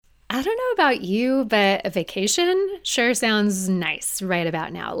I don't know about you, but a vacation sure sounds nice right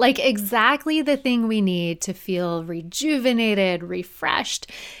about now. Like exactly the thing we need to feel rejuvenated, refreshed,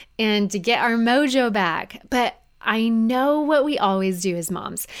 and to get our mojo back. But I know what we always do as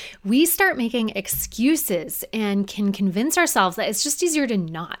moms. We start making excuses and can convince ourselves that it's just easier to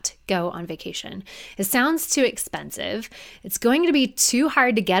not go on vacation. It sounds too expensive. It's going to be too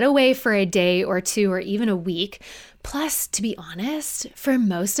hard to get away for a day or two or even a week. Plus, to be honest, for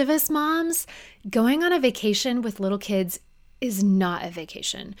most of us moms, going on a vacation with little kids is not a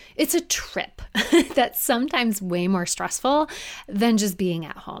vacation. It's a trip that's sometimes way more stressful than just being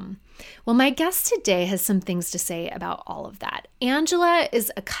at home. Well, my guest today has some things to say about all of that. Angela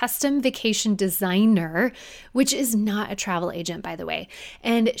is a custom vacation designer, which is not a travel agent, by the way.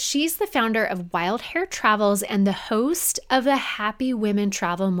 And she's the founder of Wild Hair Travels and the host of the Happy Women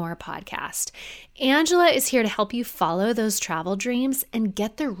Travel More podcast. Angela is here to help you follow those travel dreams and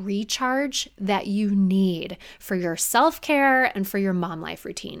get the recharge that you need for your self-care and for your mom life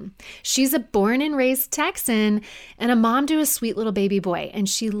routine. She's a born and raised Texan and a mom to a sweet little baby boy, and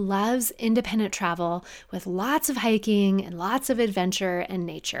she loves independent travel with lots of hiking and lots of adventure and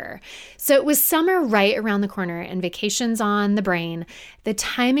nature. So with summer right around the corner and vacations on the brain, the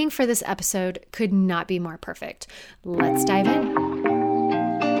timing for this episode could not be more perfect. Let's dive in.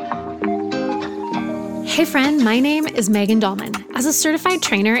 Hey friend, my name is Megan Dahlman. As a certified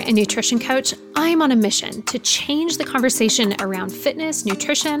trainer and nutrition coach, I'm on a mission to change the conversation around fitness,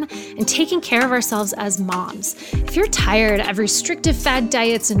 nutrition, and taking care of ourselves as moms. If you're tired of restrictive fad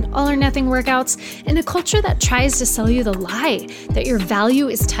diets and all or nothing workouts in a culture that tries to sell you the lie that your value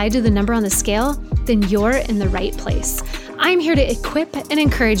is tied to the number on the scale, then you're in the right place. I'm here to equip and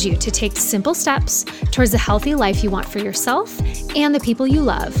encourage you to take simple steps towards the healthy life you want for yourself and the people you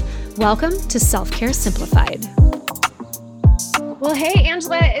love. Welcome to Self-Care Simplified. Well, hey,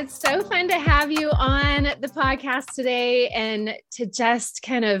 Angela, it's so fun to have you on the podcast today and to just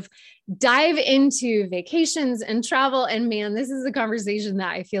kind of dive into vacations and travel. And man, this is a conversation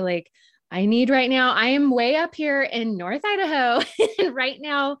that I feel like I need right now. I am way up here in North Idaho, and right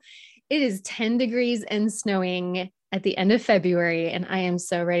now it is 10 degrees and snowing at the end of February, and I am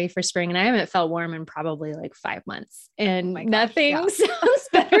so ready for spring. And I haven't felt warm in probably like 5 months, and nothing sounds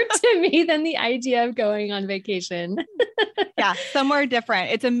better to me than the idea of going on vacation. Yeah, somewhere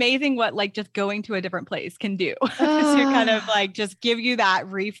different. It's amazing what like just going to a different place can do. So you're kind of like just give you that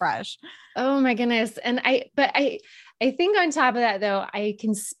refresh. Oh my goodness. And I think on top of that though, I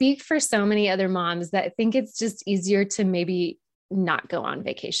can speak for so many other moms that think it's just easier to maybe not go on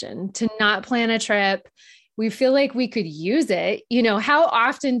vacation, to not plan a trip. We feel like we could use it. You know, how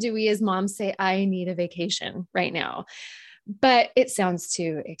often do we as moms say, I need a vacation right now? But it sounds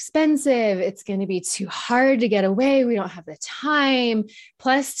too expensive. It's going to be too hard to get away. We don't have the time.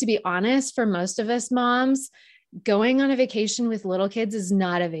 Plus, to be honest, for most of us moms, going on a vacation with little kids is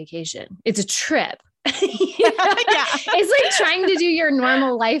not a vacation. It's a trip. Yeah. It's like trying to do your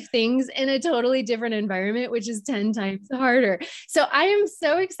normal life things in a totally different environment, which is 10 times harder. So I am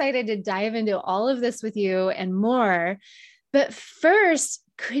so excited to dive into all of this with you and more. But first,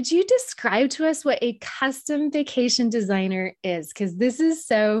 could you describe to us what a custom vacation designer is? Because this is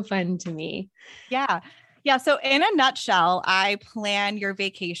so fun to me. Yeah. Yeah. So in a nutshell, I plan your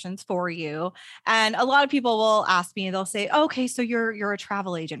vacations for you. And a lot of people will ask me, they'll say, okay, so you're a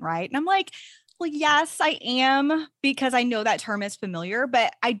travel agent, right? And I'm like, well, yes, I am, because I know that term is familiar,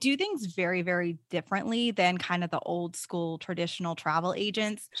 but I do things very, very differently than kind of the old school traditional travel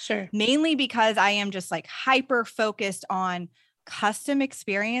agents. Sure. Mainly because I am just like hyper focused on custom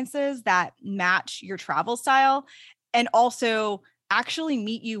experiences that match your travel style and also actually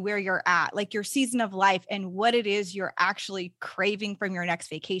meet you where you're at, like your season of life and what it is you're actually craving from your next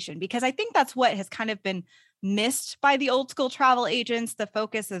vacation. Because I think that's what has kind of been missed by the old school travel agents. The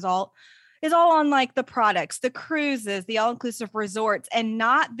focus is all on like the products, the cruises, the all-inclusive resorts, and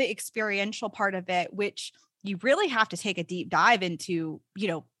not the experiential part of it, which you really have to take a deep dive into, you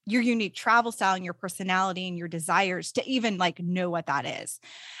know, your unique travel style and your personality and your desires to even like know what that is.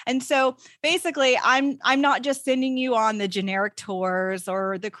 And so basically I'm not just sending you on the generic tours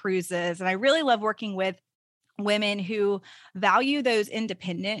or the cruises. And I really love working with women who value those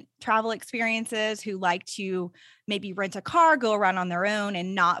independent travel experiences, who like to maybe rent a car, go around on their own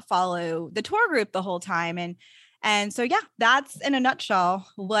and not follow the tour group the whole time. And so, yeah, that's in a nutshell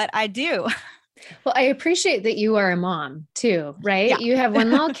what I do. Well, I appreciate that you are a mom too, right? Yeah. You have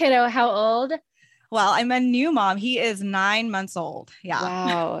one little kiddo. How old? Well, I'm a new mom. He is 9 months old. Yeah.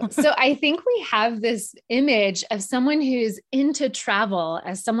 Wow. So I think we have this image of someone who's into travel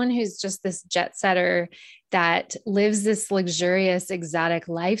as someone who's just this jet setter that lives this luxurious, exotic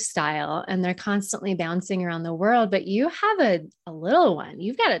lifestyle, and they're constantly bouncing around the world. But you have a little one,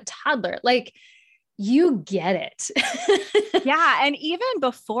 you've got a toddler. Like, you get it. Yeah, and even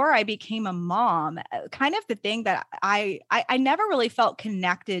before I became a mom, kind of the thing that I never really felt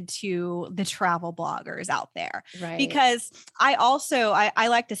connected to the travel bloggers out there, Right. because I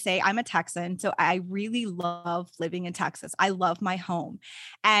like to say I'm a Texan, so I really love living in Texas. I love my home.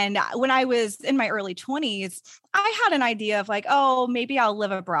 And when I was in my early 20s, I had an idea of like, oh, maybe I'll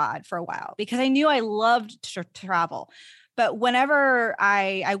live abroad for a while because I knew I loved to travel. But whenever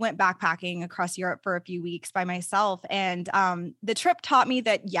I went backpacking across Europe for a few weeks by myself, and the trip taught me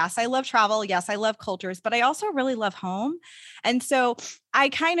that, yes, I love travel. Yes, I love cultures, but I also really love home. And so I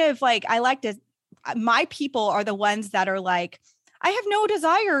kind of like, I like to, my people are the ones that are like, I have no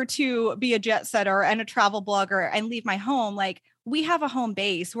desire to be a jet setter and a travel blogger and leave my home. Like, we have a home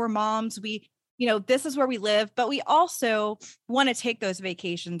base. We're moms. This is where we live, but we also want to take those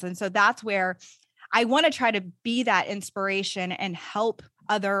vacations. And so that's where I want to try to be that inspiration and help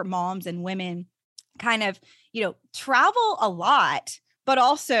other moms and women kind of, travel a lot, but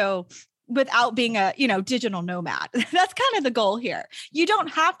also without being a, digital nomad. That's kind of the goal here. You don't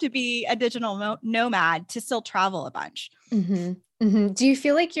have to be a digital nomad to still travel a bunch. Mm-hmm. Mm-hmm. Do you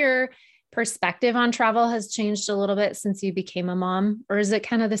feel like your perspective on travel has changed a little bit since you became a mom, or is it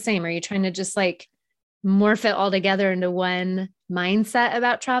kind of the same? Are you trying to just like morph it all together into one mindset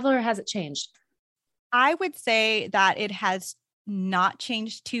about travel, or has it changed? I would say that it has not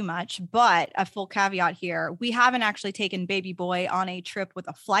changed too much, but a full caveat here. We haven't actually taken baby boy on a trip with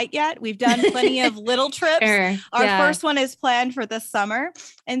a flight yet. We've done plenty of little trips. Sure. Our Yeah. first one is planned for this summer.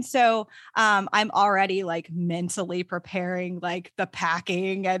 And so I'm already like mentally preparing like the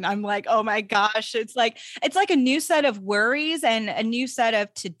packing, and I'm like, oh my gosh, it's like a new set of worries and a new set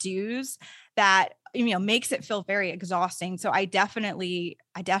of to-dos that makes it feel very exhausting. So I definitely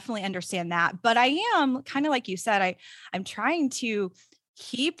understand that. But I am kind of like you said, I'm trying to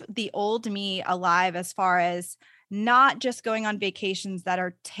keep the old me alive as far as not just going on vacations that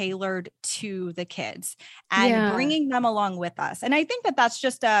are tailored to the kids and bringing them along with us. And I think that that's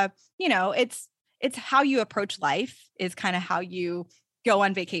just it's how you approach life is kind of how you go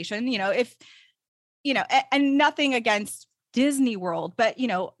on vacation, if, and nothing against Disney World, but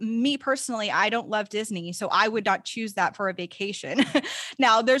me personally, I don't love Disney, so I would not choose that for a vacation.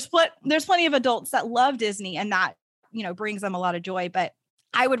 Now, there's plenty of adults that love Disney, and that brings them a lot of joy. But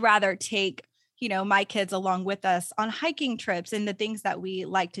I would rather take my kids along with us on hiking trips and the things that we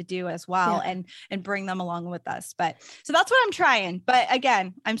like to do as well, and bring them along with us. But so that's what I'm trying. But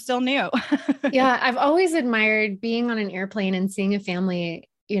again, I'm still new. Yeah, I've always admired being on an airplane and seeing a family.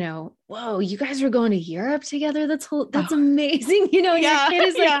 Whoa, you guys were going to Europe together. That's amazing. And your kid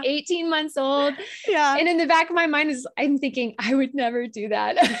is like 18 months old. Yeah. And in the back of my mind I'm thinking, I would never do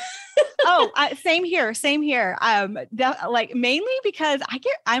that. Same here. Like mainly because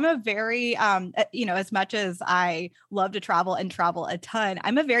I'm a very, as much as I love to travel and travel a ton,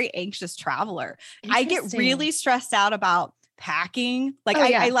 I'm a very anxious traveler. I get really stressed out about packing. Like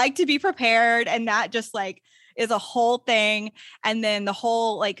I like to be prepared, and that just like is a whole thing. And then the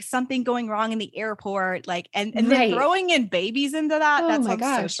whole like something going wrong in the airport, like and then throwing in babies into that. That sounds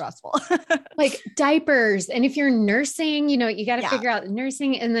so stressful. Like diapers. And if you're nursing, you got to figure out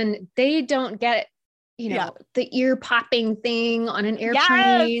nursing, and then they don't get the ear popping thing on an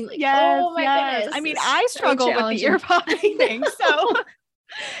airplane. Oh my goodness. I mean, I struggle with the ear popping thing. So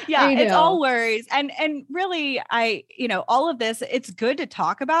it's all worries. And really, all of this, it's good to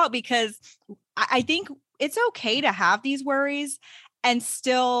talk about, because I think it's okay to have these worries and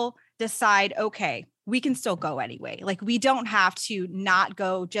still decide, okay, we can still go anyway. Like, we don't have to not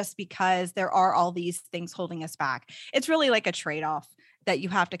go just because there are all these things holding us back. It's really like a trade-off that you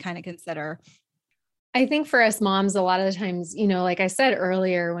have to kind of consider. I think for us moms, a lot of the times, like I said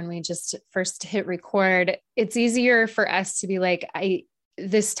earlier, when we just first hit record, it's easier for us to be like,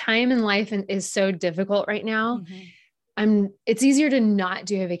 this time in life is so difficult right now. Mm-hmm. It's easier to not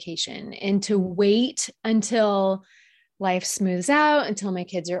do a vacation and to wait until life smooths out, until my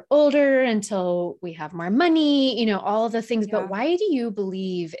kids are older, until we have more money, all of the things. But why do you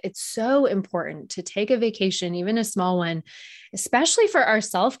believe it's so important to take a vacation, even a small one, especially for our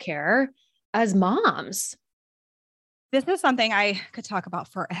self-care as moms? This is something I could talk about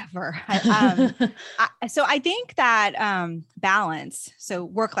forever. So I think that balance, so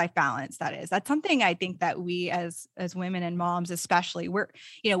work-life balance, that's something I think that we as women and moms, especially,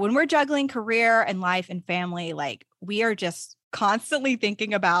 when we're juggling career and life and family, like we are just constantly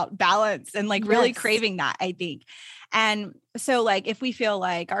thinking about balance and like really Yes. craving that, I think. And so like if we feel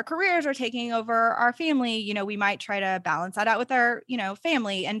like our careers are taking over our family, we might try to balance that out with our,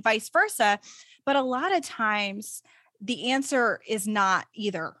 family and vice versa. But a lot of times the answer is not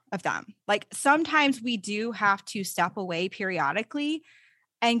either of them. Like sometimes we do have to step away periodically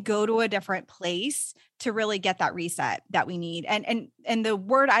and go to a different place to really get that reset that we need. And the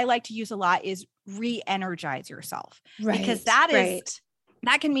word I like to use a lot is re-energize yourself, because Right. Right.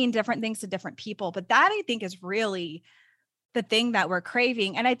 that can mean different things to different people, but that I think is really the thing that we're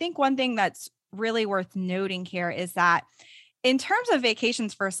craving. And I think one thing that's really worth noting here is that in terms of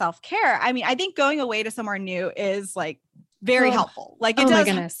vacations for self-care, I mean, I think going away to somewhere new is like very Oh, helpful. Like oh my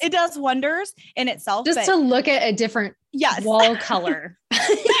goodness. it does wonders in itself, Just but to look at a different yes, wall color.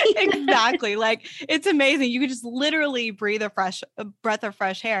 exactly. Like it's amazing. You could just literally breathe a breath of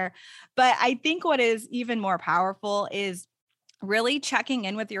fresh air. But I think what is even more powerful is really checking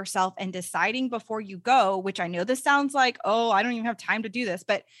in with yourself and deciding before you go, which I know this sounds like, oh, I don't even have time to do this,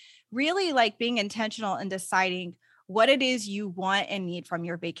 but really like being intentional and deciding what it is you want and need from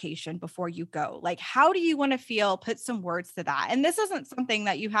your vacation before you go. Like, how do you want to feel? Put some words to that. And this isn't something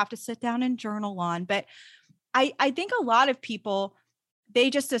that you have to sit down and journal on, but I think a lot of people, they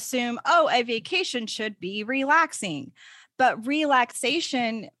just assume, oh, a vacation should be relaxing. But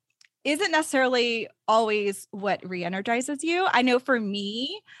relaxation isn't necessarily always what re-energizes you. I know for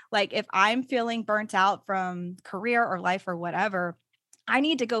me, like if I'm feeling burnt out from career or life or whatever, I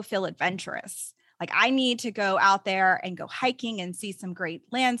need to go feel adventurous. Like I need to go out there and go hiking and see some great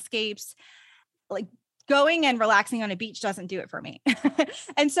landscapes. Like going and relaxing on a beach doesn't do it for me.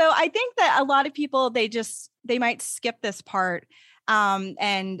 And so I think that a lot of people, they might skip this part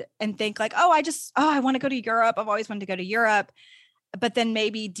and think like, oh, I want to go to Europe. I've always wanted to go to Europe. But then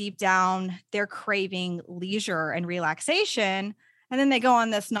maybe deep down they're craving leisure and relaxation. And then they go on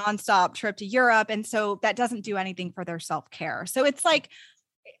this nonstop trip to Europe. And so that doesn't do anything for their self-care. So it's like,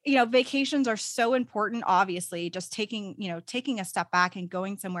 vacations are so important, obviously, just taking a step back and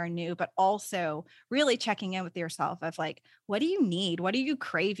going somewhere new, but also really checking in with yourself of like, what do you need? What are you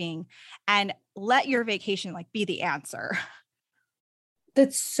craving? And let your vacation like be the answer.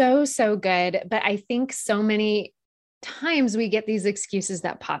 That's so, so good. But I think so many times we get these excuses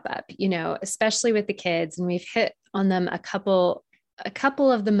that pop up, especially with the kids, and we've hit on them a couple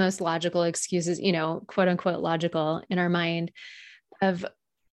of the most logical excuses, quote unquote logical in our mind, of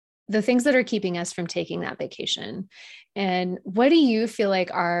the things that are keeping us from taking that vacation. And what do you feel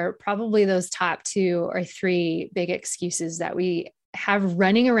like are probably those top 2 or 3 big excuses that we have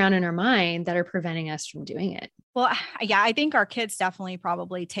running around in our mind that are preventing us from doing it? Well, yeah, I think our kids definitely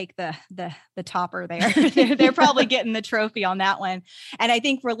probably take the topper there. They're probably getting the trophy on that one. And I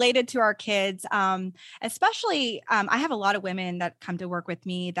think related to our kids, especially, I have a lot of women that come to work with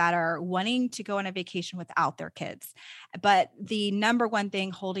me that are wanting to go on a vacation without their kids. But the number one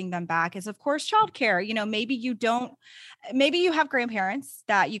thing holding them back is, of course, childcare. Maybe you have grandparents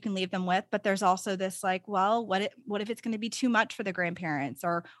that you can leave them with, but there's also this like, well, what if it's going to be too much for the grandparents?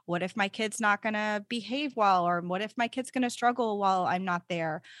 Or what if my kid's not going to behave well? Or what if my kid's going to struggle while I'm not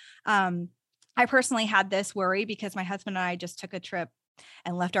there? I personally had this worry because my husband and I just took a trip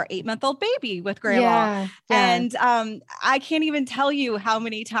and left our 8-month-old baby with grandma. Yeah. Yeah. And I can't even tell you how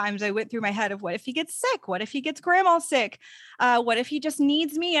many times I went through my head of what if he gets sick? What if he gets grandma sick? What if he just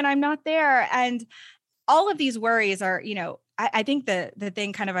needs me and I'm not there? And all of these worries are, I think the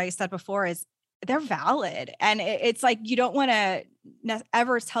thing kind of I said before is they're valid. And it's like, you don't want to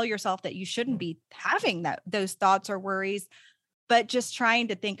ever tell yourself that you shouldn't be having those thoughts or worries, but just trying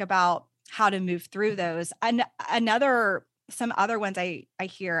to think about how to move through those. And some other ones I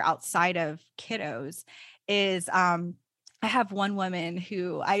hear outside of kiddos is, I have one woman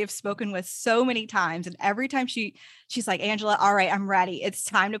who I have spoken with so many times, and every time she's like, Angela, all right, I'm ready. It's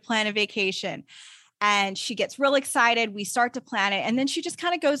time to plan a vacation. And she gets real excited. We start to plan it. And then she just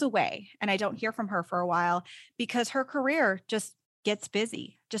kind of goes away. And I don't hear from her for a while because her career just gets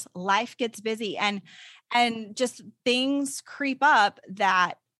busy. Just life gets busy. And just things creep up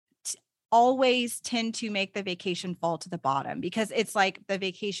that always tend to make the vacation fall to the bottom, because it's like the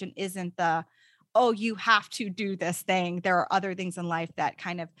vacation isn't oh, you have to do this thing. There are other things in life that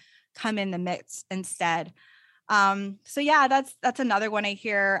kind of come in the mix instead. So yeah, that's another one I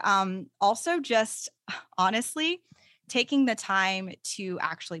hear. Also just honestly taking the time to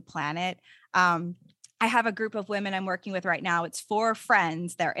actually plan it. I have a group of women I'm working with right now. It's 4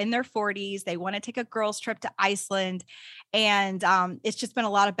 friends. They're in their 40s. They want to take a girls' trip to Iceland. And it's just been a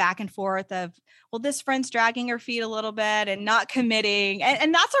lot of back and forth of, well, this friend's dragging her feet a little bit and not committing.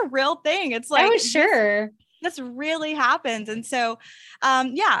 And that's a real thing. It's like, Oh, sure. this really happens. And so,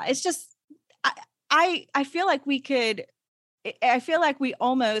 yeah, it's just, I feel like I feel like we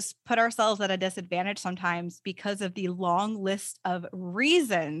almost put ourselves at a disadvantage sometimes because of the long list of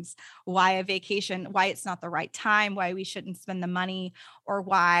reasons why a vacation, why it's not the right time, why we shouldn't spend the money, or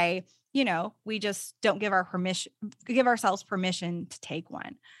why, we just don't give ourselves permission to take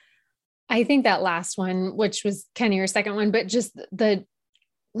one. I think that last one, which was kind of your second one, but just the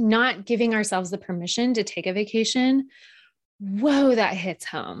not giving ourselves the permission to take a vacation. Whoa, that hits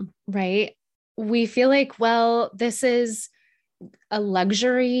home, right? We feel like, well, this is a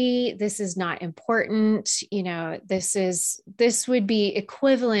luxury. This is not important. This would be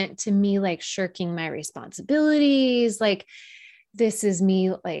equivalent to me like shirking my responsibilities. Like, this is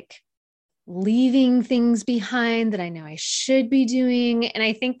me like leaving things behind that I know I should be doing. And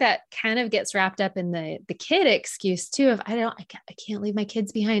I think that kind of gets wrapped up in the kid excuse too of I can't leave my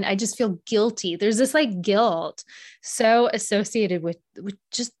kids behind. I just feel guilty. There's this like guilt so associated with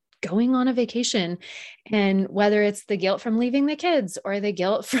just going on a vacation. And whether it's the guilt from leaving the kids or the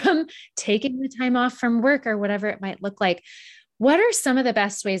guilt from taking the time off from work or whatever it might look like, what are some of the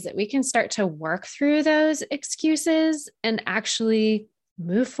best ways that we can start to work through those excuses and actually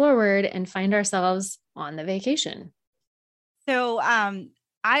move forward and find ourselves on the vacation? So,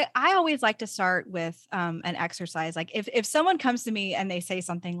 I always like to start with an exercise. Like if someone comes to me and they say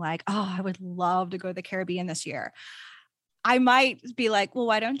something like, "Oh, I would love to go to the Caribbean this year," I might be like, "Well,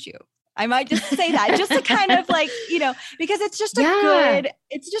 why don't you?" I might just say that just to kind of like, because it's just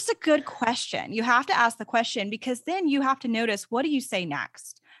a good question. You have to ask the question because then you have to notice, what do you say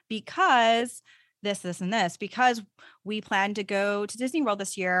next? Because this, and this, because we plan to go to Disney World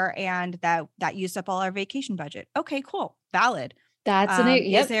this year and that used up all our vacation budget. Okay, cool. Valid. That's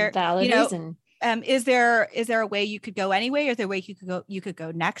valid reason. Is there a way you could go anyway? Is there a way you could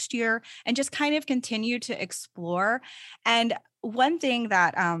go next year and just kind of continue to explore? And one thing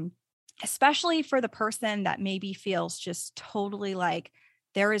that, especially for the person that maybe feels just totally like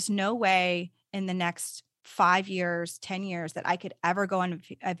there is no way in the next 5 years, 10 years that I could ever go on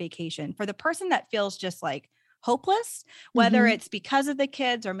a vacation. For the person that feels just like hopeless, whether it's because of the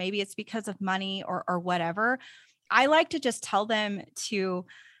kids or maybe it's because of money or whatever, I like to just tell them to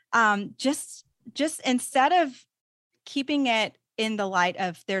just instead of keeping it in the light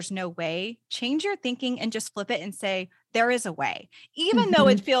of there's no way, change your thinking and just flip it and say, there is a way. Even though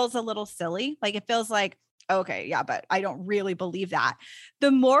it feels a little silly, like it feels like, okay, yeah, but I don't really believe that.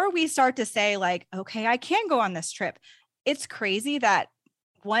 The more we start to say like, okay, I can go on this trip. It's crazy that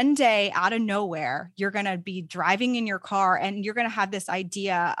one day out of nowhere, you're going to be driving in your car and you're going to have this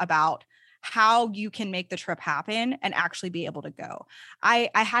idea about how you can make the trip happen and actually be able to go. I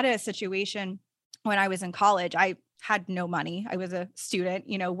had a situation when I was in college. I had no money. I was a student,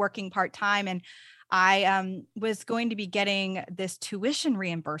 working part-time, and I was going to be getting this tuition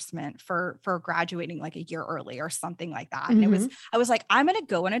reimbursement for graduating like a year early or something like that. And I was like, I'm going to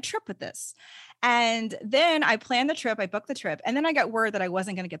go on a trip with this. And then I planned the trip, I booked the trip, and then I got word that I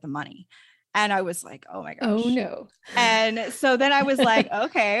wasn't going to get the money. And I was like, oh my gosh. Oh no. And so then I was like,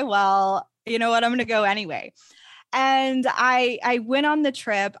 okay, well, you know what? I'm going to go anyway. And I went on the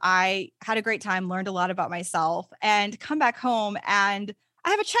trip. I had a great time, learned a lot about myself, and come back home and I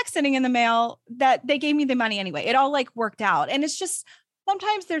have a check sitting in the mail that they gave me the money anyway. It all like worked out. And it's just,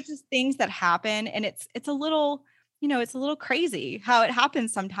 sometimes there's just things that happen and it's a little, it's a little crazy how it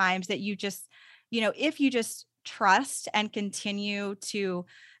happens sometimes that you just, if you just trust and continue to,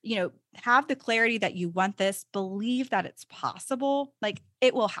 have the clarity that you want this, believe that it's possible, like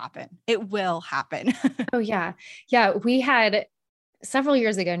it will happen. It will happen. Oh yeah. Yeah. We had several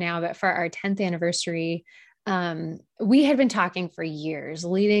years ago now, but for our 10th anniversary, we had been talking for years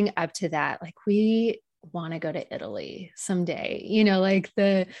leading up to that. Like we want to go to Italy someday, like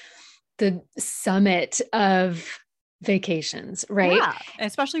the summit of vacations, right? Yeah,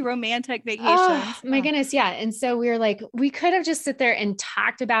 especially romantic vacations. Oh my goodness. Yeah. And so we were like, we could have just sit there and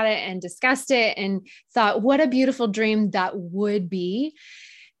talked about it and discussed it and thought, what a beautiful dream that would be.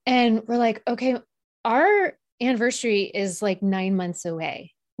 And we're like, okay, our anniversary is like 9 months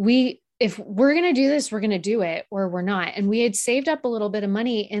away. If we're going to do this, we're going to do it or we're not. And we had saved up a little bit of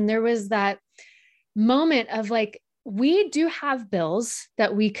money. And there was that moment of like, we do have bills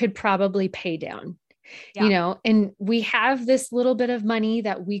that we could probably pay down. you Yeah. know, and we have this little bit of money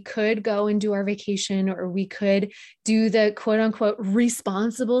that we could go and do our vacation, or we could do the quote unquote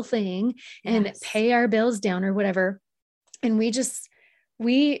responsible thing and Yes. pay our bills down or whatever. And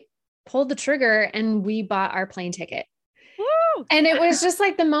we pulled the trigger and we bought our plane ticket. Woo! And it was just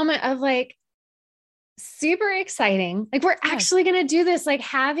like the moment of like, super exciting. Like we're Yes. actually going to do this, like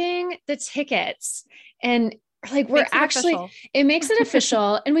having the tickets and like we're Makes it actually, official. it makes it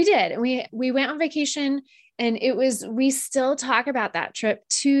official. And we did. And we went on vacation, and it was, we still talk about that trip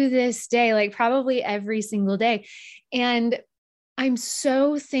to this day, like probably every single day. And I'm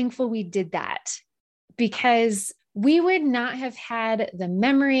so thankful we did that, because we would not have had the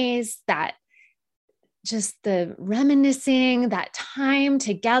memories, that just the reminiscing, that time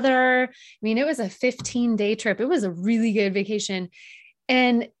together. I mean, it was a 15-day trip. It was a really good vacation.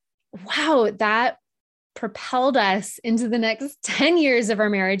 And wow, that propelled us into the next 10 years of our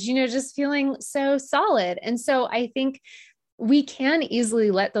marriage, you know, just feeling so solid. And so I think we can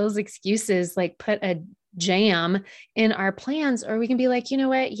easily let those excuses like put a jam in our plans, or we can be like, you know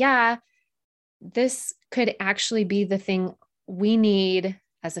what? Yeah, this could actually be the thing we need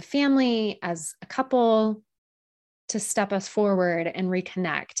as a family, as a couple, to step us forward and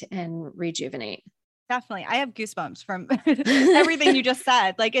reconnect and rejuvenate. Definitely. I have goosebumps from everything you just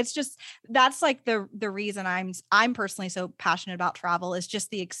said. Like it's just that's like the reason I'm personally so passionate about travel, is just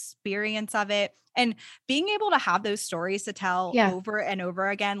the experience of it, and being able to have those stories to tell Yeah. over and over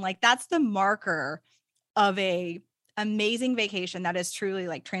again. Like that's the marker of a amazing vacation that has truly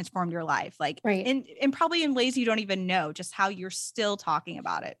like transformed your life. Like Right. in probably in ways you don't even know, just how you're still talking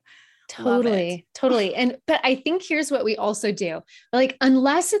about it. Love it. Totally. Totally. And, but I think here's what we also do, like,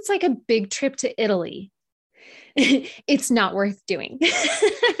 unless it's like a big trip to Italy, it's not worth doing.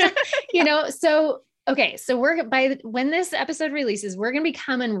 You know, so okay, so we're when this episode releases, we're going to be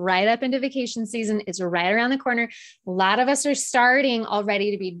coming right up into vacation season. It's right around the corner. A lot of us are starting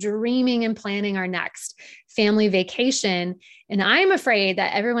already to be dreaming and planning our next family vacation. And I'm afraid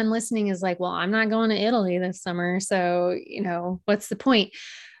that everyone listening is like, well, I'm not going to Italy this summer. So, you know, what's the point?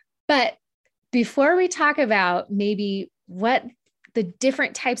 But before we talk about maybe what the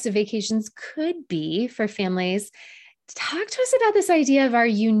different types of vacations could be for families, talk to us about this idea of our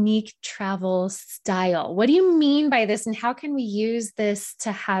unique travel style. What do you mean by this, and how can we use this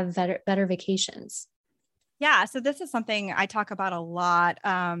to have better vacations? Yeah, so this is something I talk about a lot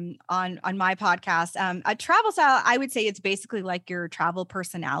on my podcast. A travel style, I would say it's basically like your travel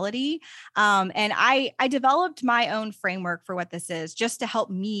personality. And I developed my own framework for what this is, just to help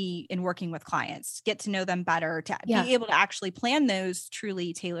me in working with clients, get to know them better, to Yeah. be able to actually plan those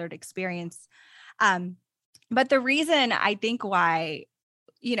truly tailored experience. But the reason I think why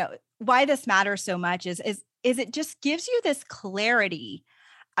this matters so much is it just gives you this clarity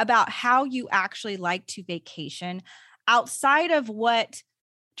about how you actually like to vacation outside of what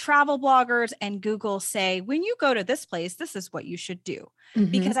travel bloggers and Google say. When you go to this place, this is what you should do. Mm-hmm.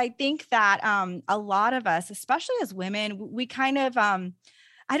 Because I think that a lot of us, especially as women, we kind of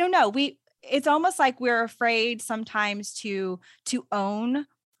I don't know, it's almost like we're afraid sometimes to own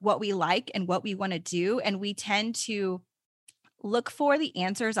what we like and what we want to do, and we tend to look for the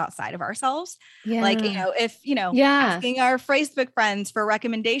answers outside of ourselves. Like, Yeah. if, Yeah. asking our Facebook friends for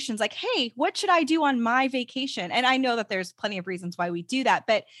recommendations, like, hey, what should I do on my vacation? And I know that there's plenty of reasons why we do that,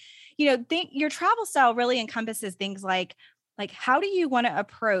 but think your travel style really encompasses things like how do you want to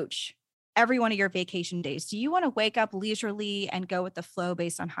approach every one of your vacation days? Do you want to wake up leisurely and go with the flow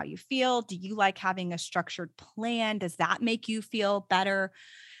based on how you feel? Do you like having a structured plan? Does that make you feel better?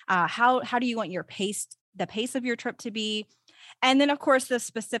 How do you want the pace of your trip to be? And then, of course, the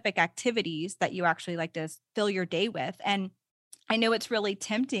specific activities that you actually like to fill your day with. And I know it's really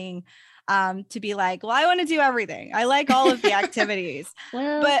tempting to be like, well, I want to do everything. I like all of the activities,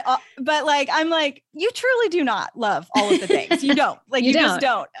 Well, but like, I'm like, you truly do not love all of the things. You don't like, you you just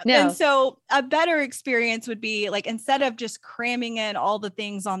don't. don't. And No. so a better experience would be like, instead of just cramming in all the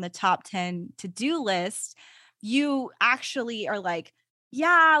things on the top 10 to-do list, you actually are like,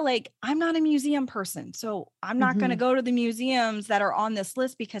 yeah, like I'm not a museum person, so I'm not going to Mm-hmm. go to the museums that are on this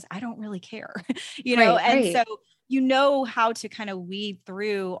list because I don't really care, Right. And so Right. how to kind of weed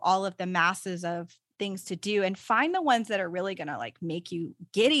through all of the masses of things to do and find the ones that are really going to like make you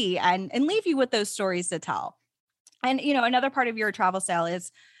giddy and leave you with those stories to tell. And another part of your travel style is,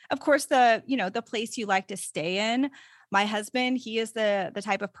 of course, the place you like to stay in. My husband, he is the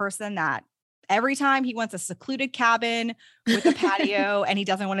type of person that every time he wants a secluded cabin with a patio and he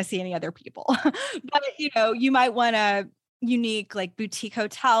doesn't want to see any other people. But you might want a unique like boutique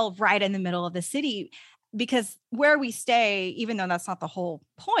hotel right in the middle of the city. because where we stay, even though that's not the whole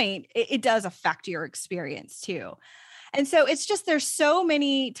point, it does affect your experience too. And so it's just, there's so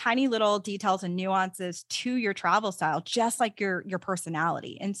many tiny little details and nuances to your travel style, just like your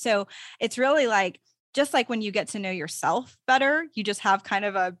personality. And so it's really like, just like when you get to know yourself better, you just have kind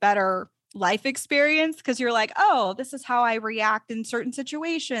of a better life experience because you're like, oh, this is how I react in certain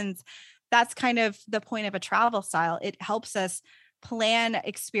situations. That's kind of the point of a travel style. It helps us plan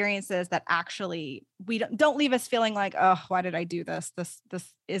experiences that actually we don't leave us feeling like, oh, why did I do this?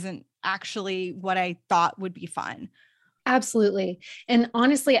 This isn't actually what I thought would be fun. Absolutely. And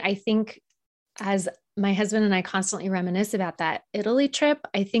honestly, I think as my husband and I constantly reminisce about that Italy trip,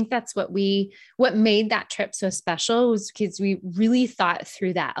 I think that's what made that trip so special was because we really thought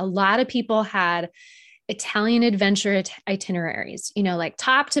through that. A lot of people had Italian adventure itineraries, like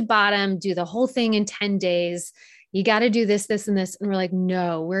top to bottom, do the whole thing in 10 days. You got to do this, this, and this. And we're like,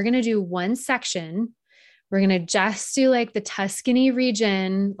 no, we're going to do one section. We're going to just do like the Tuscany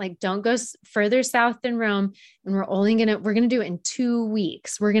region, like don't go further south than Rome. And we're going to do it in 2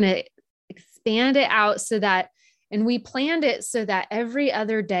 weeks. We're going to expand it out and we planned it so that every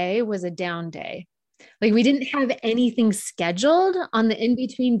other day was a down day. Like we didn't have anything scheduled on the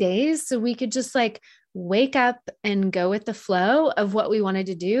in-between days. So we could just like wake up and go with the flow of what we wanted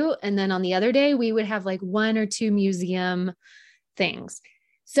to do. And then on the other day, we would have like 1 or 2 museum things.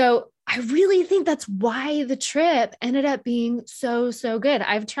 So I really think that's why the trip ended up being so, so good.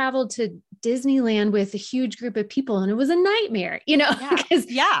 I've traveled to Disneyland with a huge group of people and it was a nightmare, because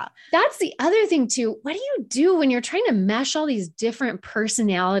that's the other thing too. What do you do when you're trying to mesh all these different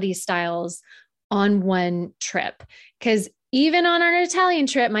personality styles on one trip? Because even on our Italian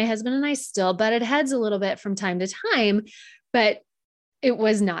trip, my husband and I still butted heads a little bit from time to time, but it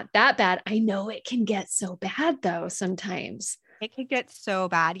was not that bad. I know it can get so bad though sometimes. It could get so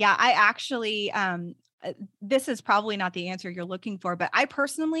bad. Yeah, I actually this is probably not the answer you're looking for, but I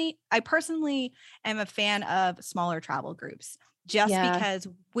personally am a fan of smaller travel groups just because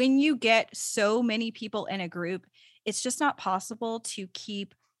when you get so many people in a group, it's just not possible to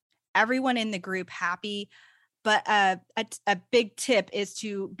keep everyone in the group happy. But a big tip is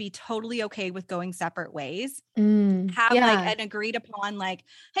to be totally okay with going separate ways. Have like an agreed upon, like,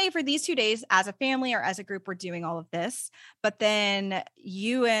 hey, for these 2 days as a family or as a group, we're doing all of this. But then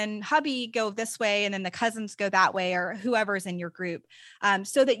you and hubby go this way and then the cousins go that way or whoever's in your group,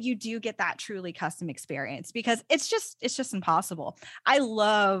 so that you do get that truly custom experience because it's just impossible. I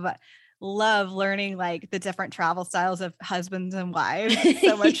love learning like the different travel styles of husbands and wives. It's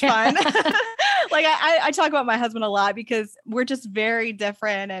so much fun. Like I talk about my husband a lot because we're just very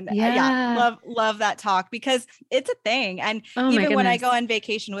different and love that talk because it's a thing. And even when I go on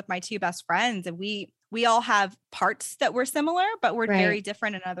vacation with my 2 best friends and we all have parts that we're similar, but we're very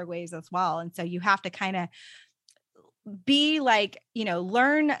different in other ways as well. And so you have to kind of be like,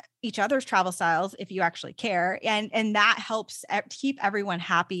 learn each other's travel styles if you actually care. And that helps keep everyone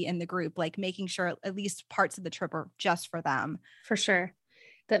happy in the group, like making sure at least parts of the trip are just for them. For sure.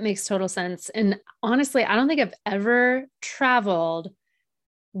 That makes total sense. And honestly, I don't think I've ever traveled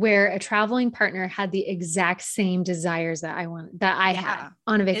where a traveling partner had the exact same desires that I had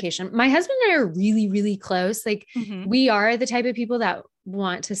on a vacation. My husband and I are really, really close. Like we are the type of people that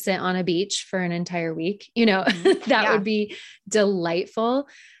want to sit on a beach for an entire week, that would be delightful.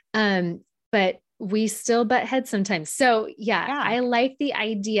 But we still butt heads sometimes. So I like the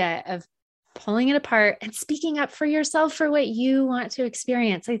idea of pulling it apart and speaking up for yourself for what you want to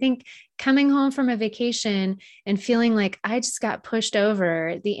experience. I think coming home from a vacation and feeling like I just got pushed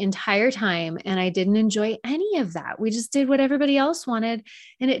over the entire time and I didn't enjoy any of that. We just did what everybody else wanted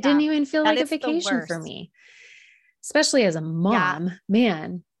and it didn't even feel like a vacation for me, especially as a mom,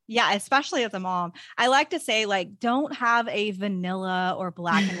 man. Yeah, especially as a mom. I like to say, like, don't have a vanilla or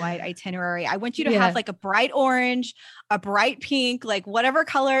black and white itinerary. I want you to have like a bright orange, a bright pink, like whatever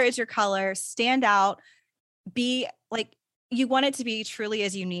color is your color, stand out, be like, you want it to be truly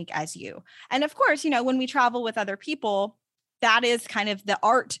as unique as you. And of course, when we travel with other people, that is kind of the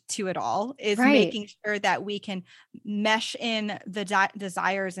art to it all, is making sure that we can mesh in the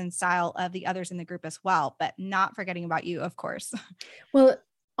desires and style of the others in the group as well, but not forgetting about you, of course. Well,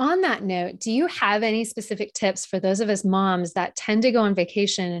 on that note, do you have any specific tips for those of us moms that tend to go on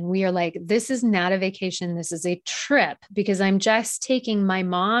vacation and we are like, this is not a vacation, this is a trip because I'm just taking my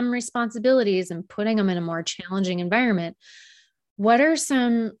mom responsibilities and putting them in a more challenging environment? What are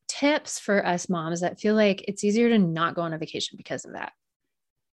some tips for us moms that feel like it's easier to not go on a vacation because of that?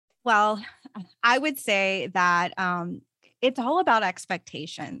 Well, I would say that it's all about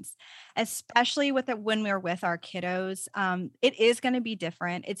expectations, especially when we're with our kiddos. It is going to be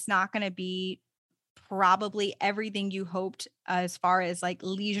different. It's not going to be probably everything you hoped as far as like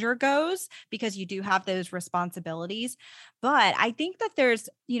leisure goes, because you do have those responsibilities. But I think that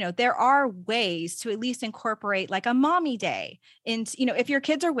there are ways to at least incorporate like a mommy day. And, if your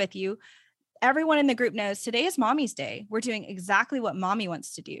kids are with you, everyone in the group knows today is mommy's day. We're doing exactly what mommy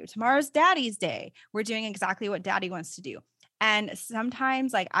wants to do. Tomorrow's daddy's day. We're doing exactly what daddy wants to do. And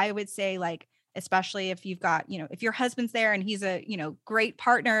sometimes, like, I would say, like, especially if you've got, if your husband's there and he's a, great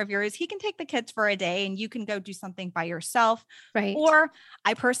partner of yours, he can take the kids for a day and you can go do something by yourself. Right. Or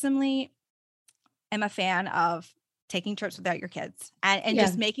I personally am a fan of taking trips without your kids and Yeah.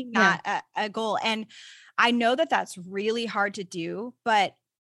 just making that a goal. And I know that that's really hard to do, but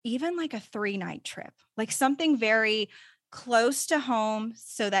even like a 3-night trip, like something very close to home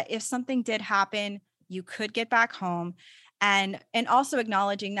so that if something did happen, you could get back home. And also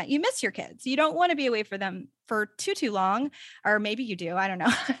acknowledging that you miss your kids. You don't want to be away for them for too long, or maybe you do, I don't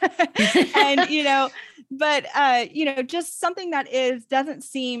know. And, but, just something that doesn't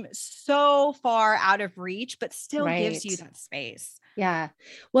seem so far out of reach, but still gives you that space. Yeah.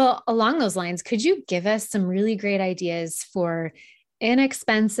 Well, along those lines, could you give us some really great ideas for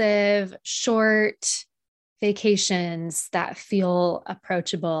inexpensive, short vacations that feel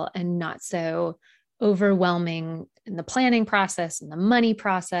approachable and not so overwhelming in the planning process and the money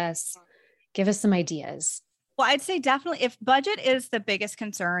process? Give us some ideas. Well, I'd say definitely if budget is the biggest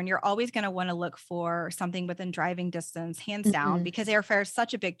concern, you're always going to want to look for something within driving distance, hands down, because airfare is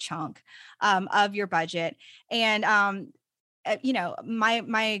such a big chunk of your budget. And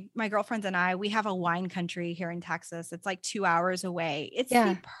my girlfriends and I, we have a wine country here in Texas. It's like 2 hours away. It's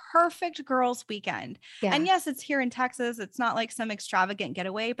the perfect girls' weekend. Yeah. And yes, it's here in Texas. It's not like some extravagant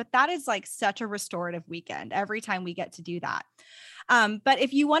getaway, but that is like such a restorative weekend every time we get to do that. But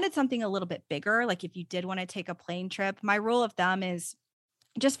if you wanted something a little bit bigger, like if you did want to take a plane trip, my rule of thumb is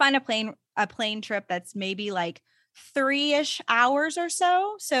just find a plane trip that's maybe like 3-ish hours or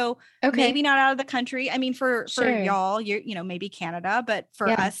so. So maybe not out of the country. I mean, for y'all, maybe Canada, but for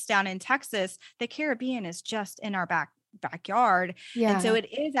us down in Texas, the Caribbean is just in our backyard. Yeah. And so it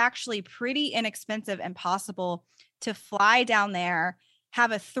is actually pretty inexpensive and possible to fly down there,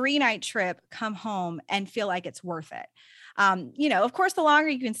 have a 3-night trip, come home and feel like it's worth it. Of course, the longer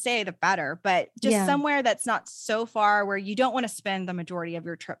you can stay, the better, but just somewhere that's not so far where you don't want to spend the majority of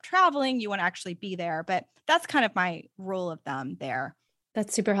your trip traveling. You want to actually be there, but that's kind of my rule of thumb there.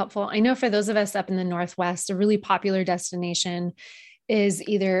 That's super helpful. I know for those of us up in the Northwest, a really popular destination is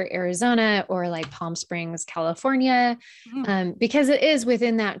either Arizona or like Palm Springs, California, because it is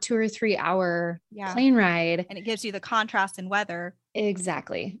within that 2 or 3 hour plane ride. And it gives you the contrast in weather.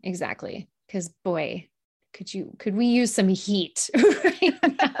 Exactly. Because boy, could we use some heat right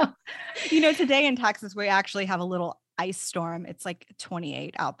now? Today in Texas, we actually have a little ice storm. It's like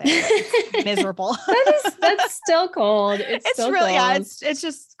 28 out there. It's miserable. That's still cold. It's still really, cold. It's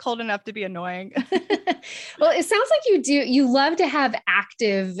just cold enough to be annoying. Well, it sounds like you love to have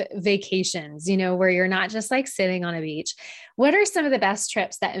active vacations, where you're not just like sitting on a beach. What are some of the best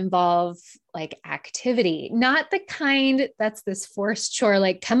trips that involve like activity, not the kind that's this forced chore,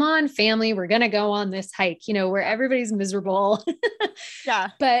 like, come on, family, we're going to go on this hike, where everybody's miserable. Yeah.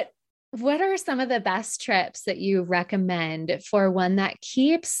 But what are some of the best trips that you recommend for one that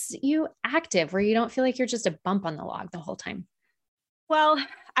keeps you active, where you don't feel like you're just a bump on the log the whole time? Well,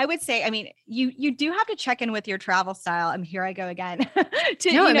 I would say, I mean, you do have to check in with your travel style. Here I go again.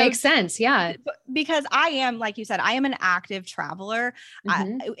 It makes sense. Yeah. Because I am, like you said, I am an active traveler.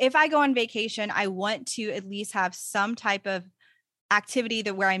 If I go on vacation, I want to at least have some type of activity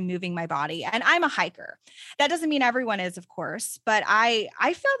where I'm moving my body. And I'm a hiker. That doesn't mean everyone is, of course, but I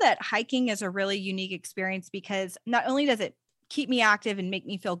feel that hiking is a really unique experience because not only does it keep me active and make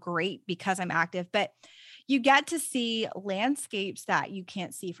me feel great because I'm active, but you get to see landscapes that you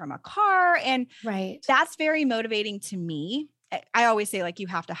can't see from a car. And that's very motivating to me. I always say, like, you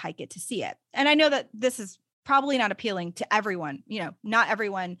have to hike it to see it. And I know that this is probably not appealing to everyone. Not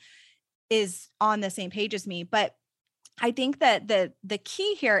everyone is on the same page as me, but I think that the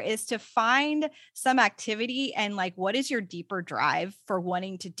key here is to find some activity and like, what is your deeper drive for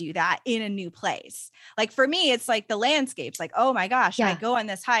wanting to do that in a new place? Like for me, it's like the landscapes, like, oh my gosh, I go on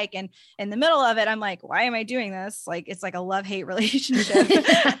this hike and in the middle of it, I'm like, why am I doing this? Like, it's like a love-hate relationship.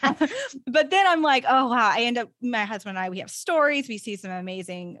 But then I'm like, oh wow, my husband and I, we have stories, we see some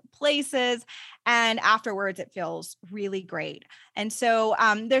amazing places. And afterwards, it feels really great. And so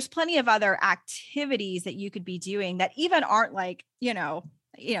there's plenty of other activities that you could be doing that even aren't like,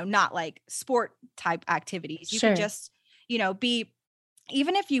 not like sport type activities. You could just, be,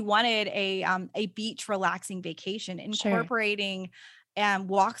 even if you wanted a beach relaxing vacation, incorporating and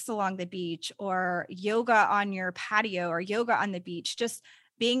walks along the beach, or yoga on your patio, or yoga on the beach, just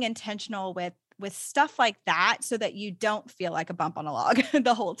being intentional with stuff like that so that you don't feel like a bump on a log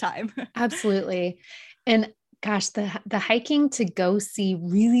the whole time. Absolutely. And gosh, the hiking to go see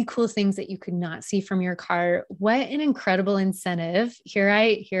really cool things that you could not see from your car. What an incredible incentive. Here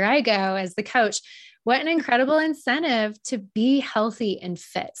I go as the coach. What an incredible incentive to be healthy and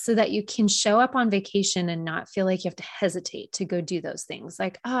fit so that you can show up on vacation and not feel like you have to hesitate to go do those things.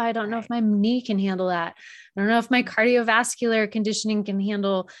 Like, oh, I don't know if my knee can handle that. I don't know if my cardiovascular conditioning can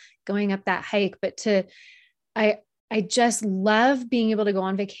handle going up that hike, but I I just love being able to go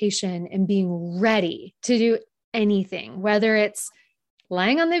on vacation and being ready to do anything, whether it's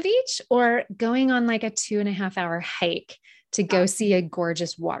lying on the beach or going on like a 2.5 hour hike to go see a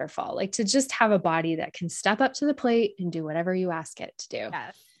gorgeous waterfall, like to just have a body that can step up to the plate and do whatever you ask it to do.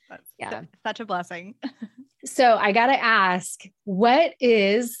 Yes. That's such a blessing. So I got to ask, what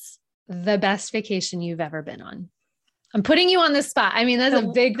is the best vacation you've ever been on? I'm putting you on the spot. I mean, that's a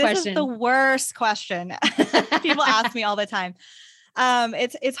big question. This is the worst question. People ask me all the time.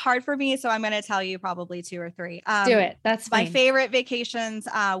 It's hard for me, so I'm going to tell you probably 2 or 3. Do it. That's fine. My favorite vacations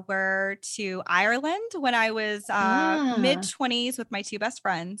were to Ireland when I was mid-20s with my 2 best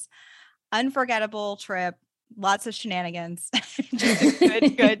friends. Unforgettable trip, lots of shenanigans, just a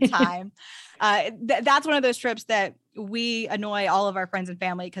good time. That's one of those trips that we annoy all of our friends and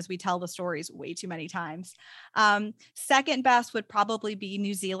family because we tell the stories way too many times. Second best would probably be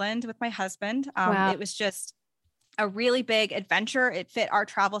New Zealand with my husband. It was just a really big adventure. It fit our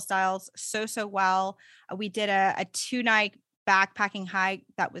travel styles so well. We did a 2-night backpacking hike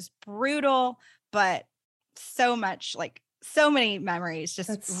that was brutal, but so many memories, just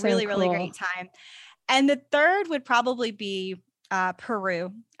That's really, so really cool. great time. And the third would probably be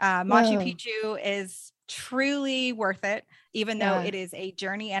Peru. Machu Picchu is truly worth it, even though it is a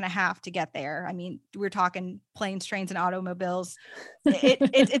journey and a half to get there. I mean, we're talking planes, trains, and automobiles.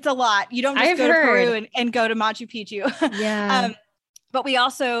 It's a lot. You don't just go to Peru and go to Machu Picchu. Yeah. But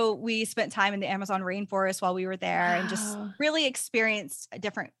we spent time in the Amazon rainforest while we were there and just really experienced a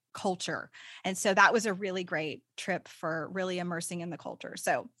different culture. And so that was a really great trip for really immersing in the culture.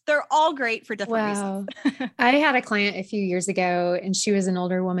 So they're all great for different reasons. I had a client a few years ago and she was an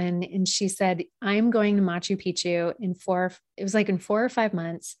older woman and she said, I'm going to Machu Picchu in 4 or 5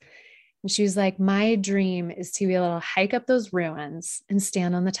 months. And she was like, my dream is to be able to hike up those ruins and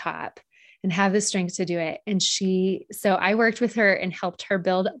stand on the top and have the strength to do it. And so I worked with her and helped her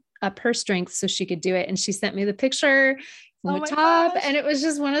build up her strength so she could do it. And she sent me the picture from the top. Gosh. And it was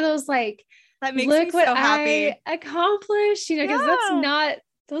just one of those, like, that makes look me what so happy. I accomplished, because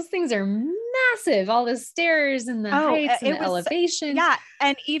those things are massive, all the stairs and the heights and the elevation. Yeah.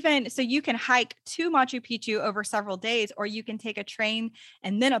 And even so you can hike to Machu Picchu over several days, or you can take a train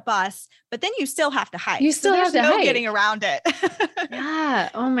and then a bus, but then you still have to hike. There's no getting around it. Yeah.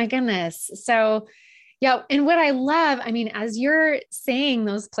 Oh my goodness. So yeah. And what I love, I mean, as you're saying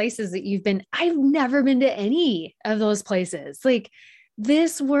those places that you've been, I've never been to any of those places. Like,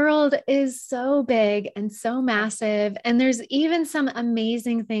 this world is so big and so massive. And there's even some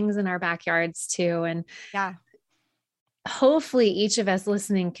amazing things in our backyards too. And hopefully each of us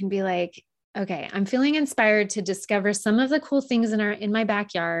listening can be like, okay, I'm feeling inspired to discover some of the cool things in my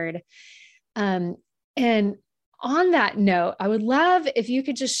backyard. And on that note, I would love if you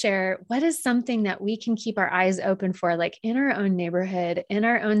could just share what is something that we can keep our eyes open for, like in our own neighborhood, in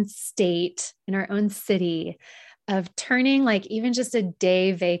our own state, in our own city, of turning like even just a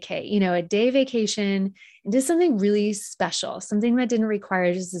day vacation into something really special, something that didn't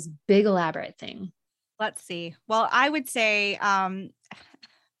require just this big elaborate thing. Let's see. Well, I would say,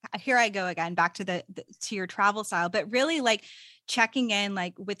 here I go again, back to to your travel style, but really like checking in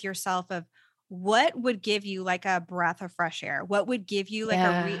like with yourself of what would give you like a breath of fresh air? What would give you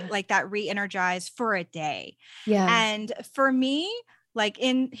like that re-energize for a day? Yeah. And for me, like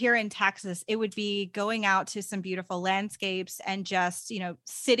here in Texas, it would be going out to some beautiful landscapes and just,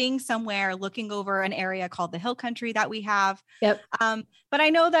 sitting somewhere looking over an area called the Hill Country that we have. Yep. But I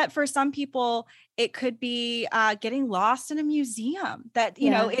know that for some people, it could be getting lost in a museum that,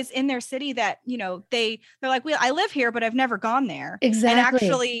 is in their city that, they're like, well, I live here, but I've never gone there. Exactly. And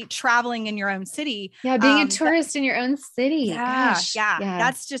actually traveling in your own city. Yeah. Being a tourist in your own city. Yeah.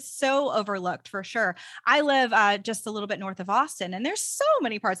 That's just so overlooked for sure. I live just a little bit north of Austin, and there's so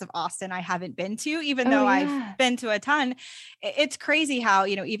many parts of Austin I haven't been to, even though I've been to a ton. It's crazy how,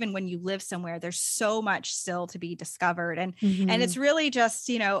 even when you live somewhere, there's so much still to be discovered. And, and it's really just,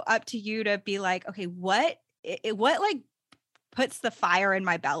 up to you to be like, okay, what like puts the fire in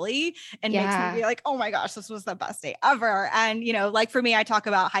my belly and makes me be like, oh my gosh, this was the best day ever. And, like for me, I talk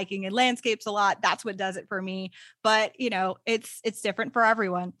about hiking and landscapes a lot. That's what does it for me. But, it's different for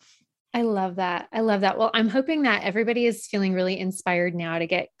everyone. I love that. I love that. Well, I'm hoping that everybody is feeling really inspired now to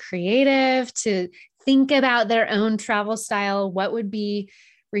get creative, to think about their own travel style, what would be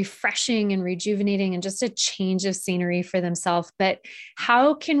refreshing and rejuvenating and just a change of scenery for themselves. But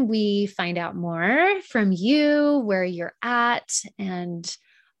how can we find out more from you, where you're at, and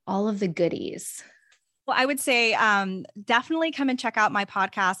all of the goodies? Well, I would say definitely come and check out my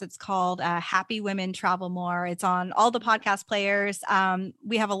podcast. It's called Happy Women Travel More. It's on all the podcast players.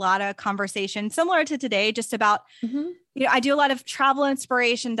 We have a lot of conversation similar to today, just about, I do a lot of travel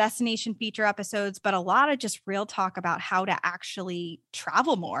inspiration, destination feature episodes, but a lot of just real talk about how to actually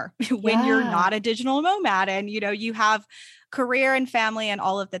travel more when you're not a digital nomad and, you have career and family and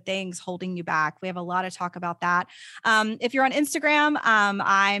all of the things holding you back. We have a lot of talk about that. If you're on Instagram,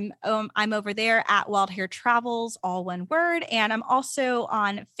 I'm over there at Wild Hair Travels, all one word. And I'm also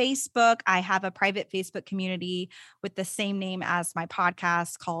on Facebook. I have a private Facebook community with the same name as my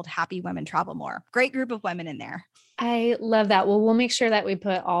podcast called Happy Women Travel More. Great group of women in there. I love that. Well, we'll make sure that we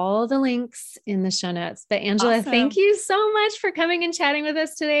put all the links in the show notes. But Angela, Awesome. Thank you so much for coming and chatting with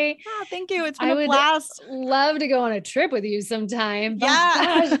us today. Oh, thank you. It's been a blast. Love to go on a trip with you sometime.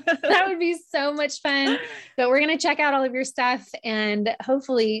 Yeah. Gosh, that would be so much fun. But we're going to check out all of your stuff and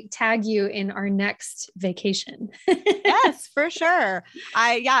hopefully tag you in our next vacation. Yes, for sure.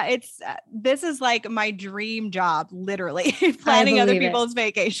 This is like my dream job, literally planning other people's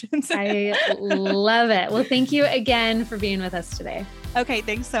vacations. I love it. Well, thank you again for being with us today. Okay.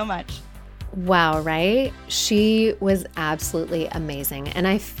 Thanks so much. Wow, right? She was absolutely amazing. And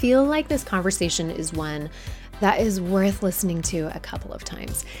I feel like this conversation is one that is worth listening to a couple of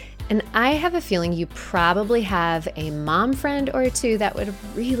times. And I have a feeling you probably have a mom friend or two that would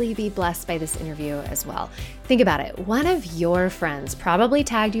really be blessed by this interview as well. Think about it. One of your friends probably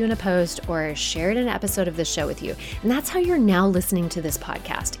tagged you in a post or shared an episode of the show with you. And that's how you're now listening to this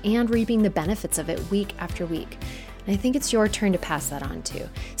podcast and reaping the benefits of it week after week. And I think it's your turn to pass that on too.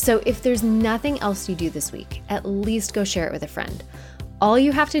 So if there's nothing else you do this week, at least go share it with a friend. All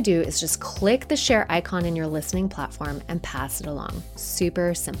you have to do is just click the share icon in your listening platform and pass it along.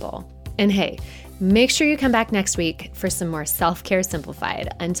 Super simple. And hey, make sure you come back next week for some more self-care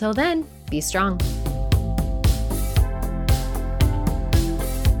simplified. Until then, be strong.